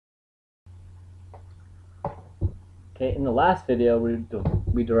Okay, in the last video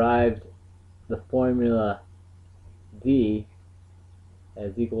we derived the formula d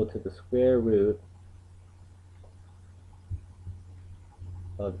as equal to the square root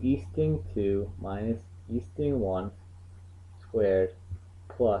of e sting 2 minus e sting 1 squared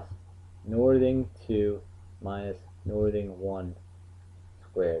plus northing 2 minus northing 1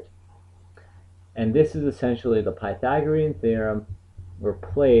 squared. And this is essentially the Pythagorean theorem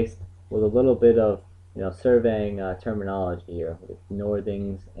replaced with a little bit of surveying terminology here with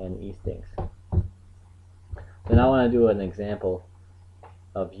northings and eastings. Then I want to do an example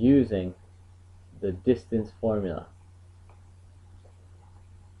of using the distance formula.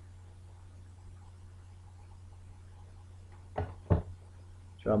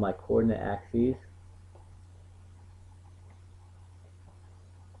 Draw my coordinate axes.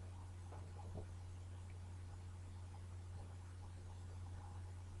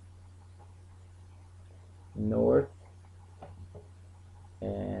 North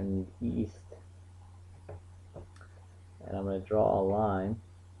and east. And I'm going to draw a line.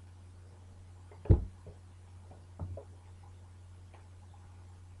 I'm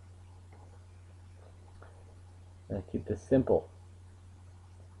going to keep this simple.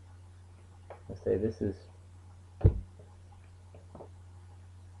 Let's say this is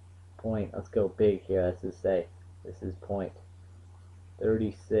point, let's go big here. Let's just say this is point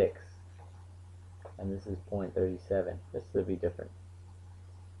 36 and this is point 37. This will be different.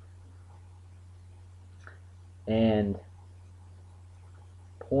 And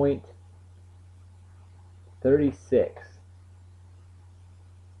point 36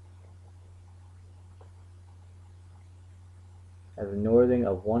 has a northing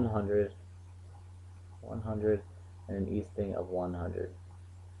of 100, and an easting of 100.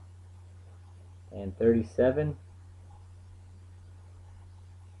 And 37,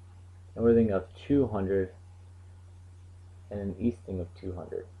 northing of 200, and an easting of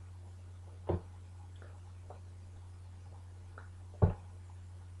 200.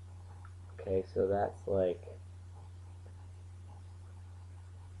 Okay, so that's like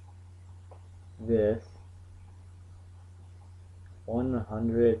this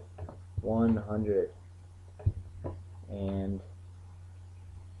 100, 100, and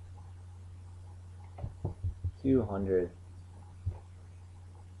 200,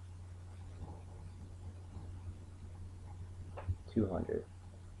 200.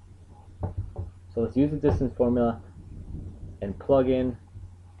 So let's use the distance formula and plug in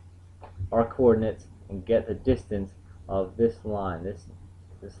our coordinates and get the distance of this line.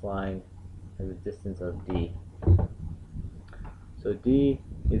 This line has a distance of d. So d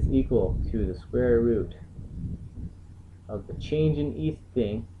is equal to the square root of the change in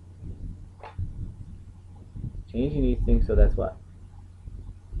easting. So that's what?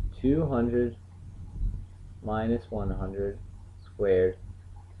 200 minus 100 squared,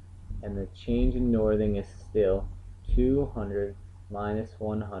 and the change in northing is still 200 minus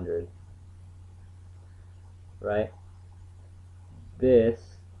 100, right?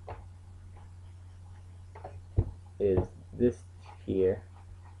 This is this here,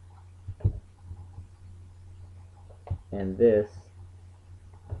 and this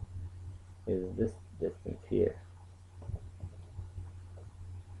is this distance here,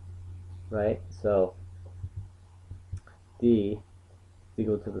 right? So d is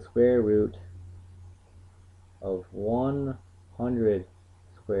equal to the square root of 100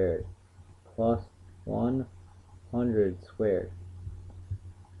 squared plus 100 squared,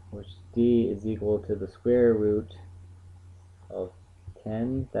 which d is equal to the square root of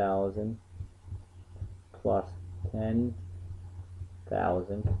 10,000 plus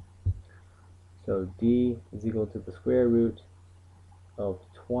 10,000. So d is equal to the square root of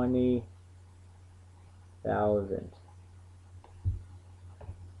 20,000.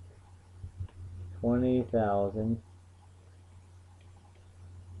 20,000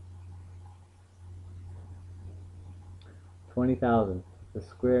 20,000. The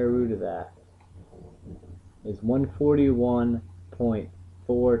square root of that is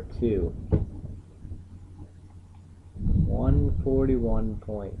 141.42.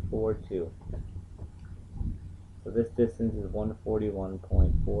 141.42. So this distance is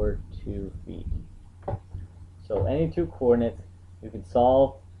 141.42 feet. So any two coordinates, you can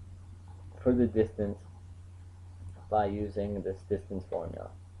solve for the distance by using this distance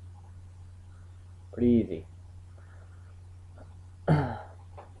formula. Pretty easy. Okay,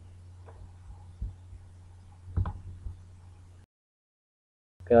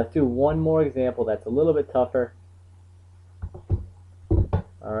 let's do one more example that's a little bit tougher.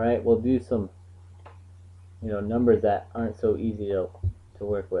 Alright, we'll do some numbers that aren't so easy to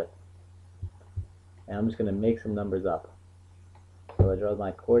work with. and I'm just going to make some numbers up. So I draw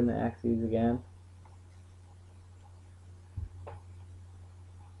my coordinate axes again.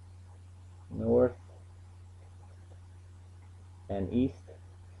 North and east.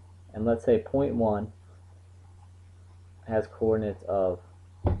 And let's say point 1 has coordinates of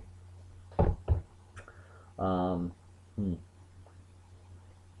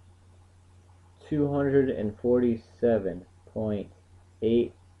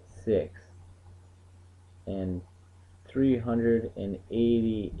 247.86 and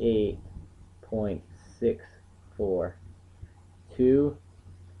 388.64. 2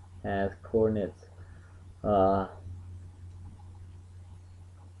 has coordinates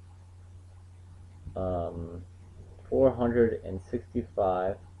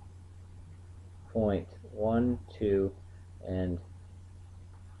and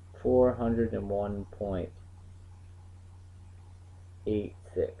 401.86.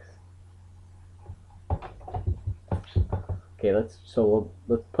 Okay, let's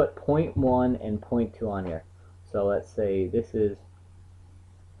put point 1 and point 2 on here. So let's say this is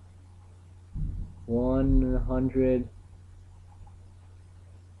 100,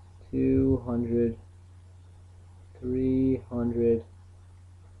 200, 300,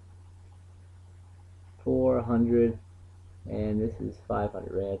 400, and this is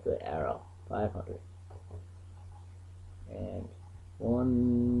 500, right at the arrow, 500, and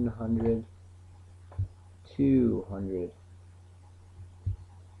 100, 200,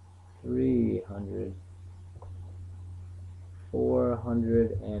 300,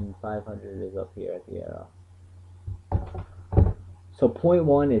 400, and 500 is up here at the arrow. So point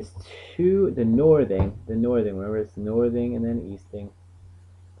 1 is the northing, remember it's northing and then easting.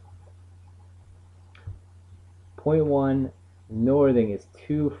 Point 1 northing is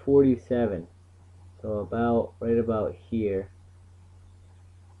 247, so right about here,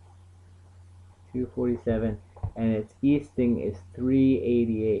 247, and its easting is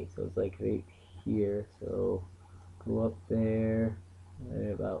 388, so it's like right here, so go up there,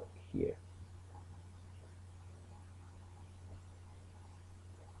 right about here.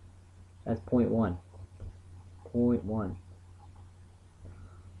 That's point 1. Point 1.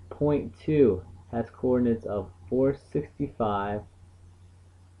 Point 2 has coordinates of 465,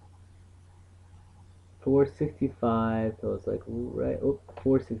 so it's like right,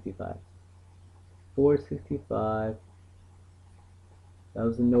 465. 465, that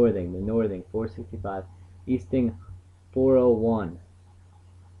was the northing, 465. Easting 401.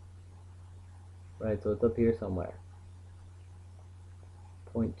 Right, so it's up here somewhere.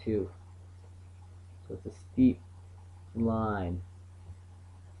 Point 2. So it's a steep line.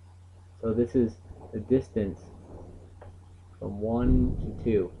 So this is the distance from 1 to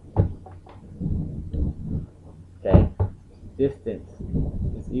 2. Okay? Distance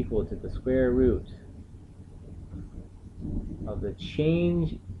is equal to the square root of the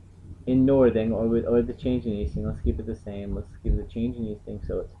change in northing or the change in easting. Let's keep it the same. Let's give the change in easting.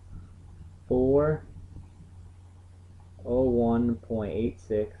 So it's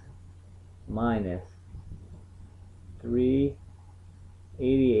 401.86 minus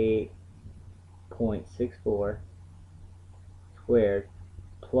 388.64 squared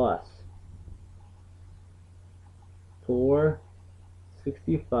plus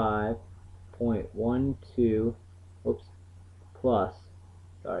 465.12, plus,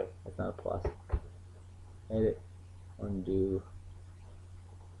 sorry, that's not a plus, edit, undo,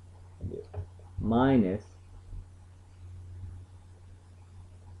 minus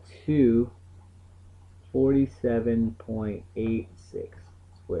 247.86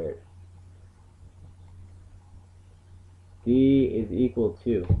 squared. D is equal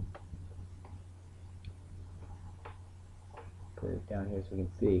to, put it down here so we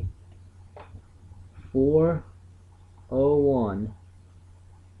can see,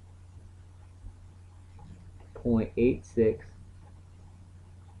 401.86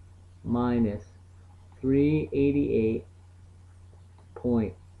 minus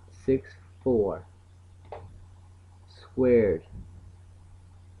 388.64 squared.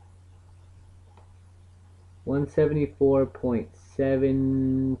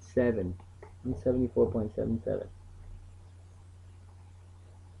 174.77. 174.77.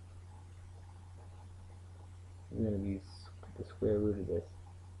 We're going to use the square root of this.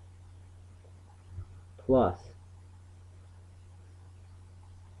 Plus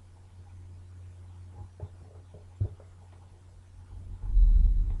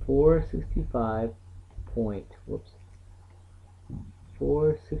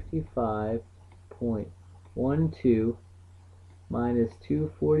 465.12 minus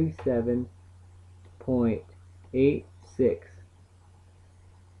 247.86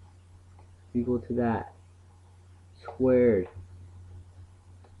 equal to that squared.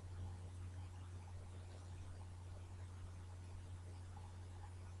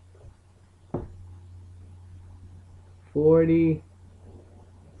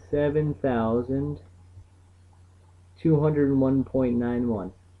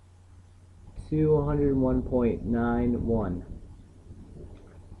 $47,201.91. 201.91.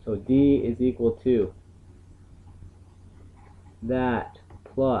 So D is equal to that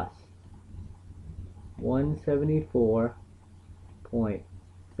plus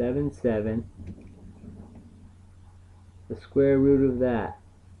 174.77, the square root of that,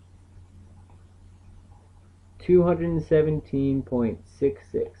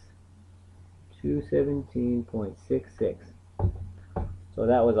 217.66. 217.66. So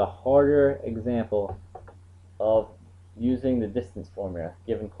that was a harder example of using the distance formula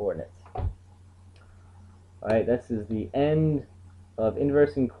given coordinates. Alright, this is the end of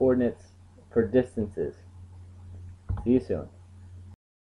inversing coordinates for distances. See you soon.